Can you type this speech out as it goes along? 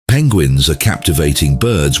Penguins are captivating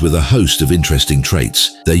birds with a host of interesting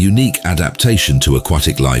traits. Their unique adaptation to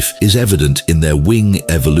aquatic life is evident in their wing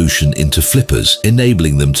evolution into flippers,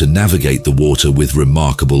 enabling them to navigate the water with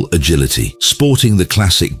remarkable agility. Sporting the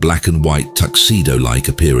classic black and white tuxedo-like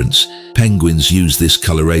appearance, penguins use this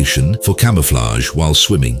coloration for camouflage while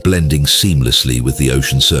swimming, blending seamlessly with the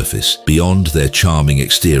ocean surface. Beyond their charming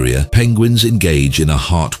exterior, penguins engage in a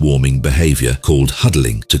heartwarming behavior called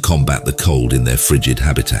huddling to combat the cold in their frigid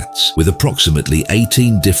habitats. With approximately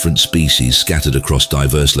 18 different species scattered across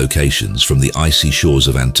diverse locations from the icy shores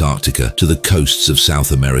of Antarctica to the coasts of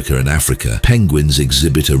South America and Africa, penguins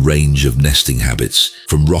exhibit a range of nesting habits,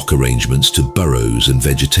 from rock arrangements to burrows and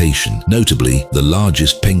vegetation. Notably, the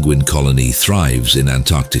largest penguin colony thrives in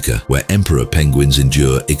Antarctica, where emperor penguins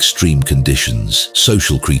endure extreme conditions.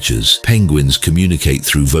 Social creatures, penguins communicate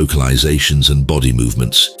through vocalizations and body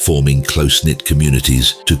movements, forming close-knit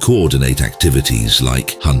communities to coordinate activities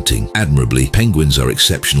like hunting. Admirably, penguins are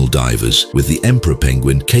exceptional divers, with the emperor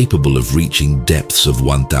penguin capable of reaching depths of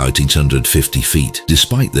 1,850 feet.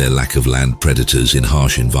 Despite their lack of land predators in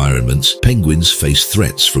harsh environments, penguins face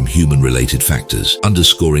threats from human-related factors,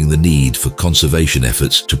 underscoring the need for conservation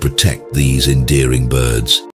efforts to protect these endearing birds.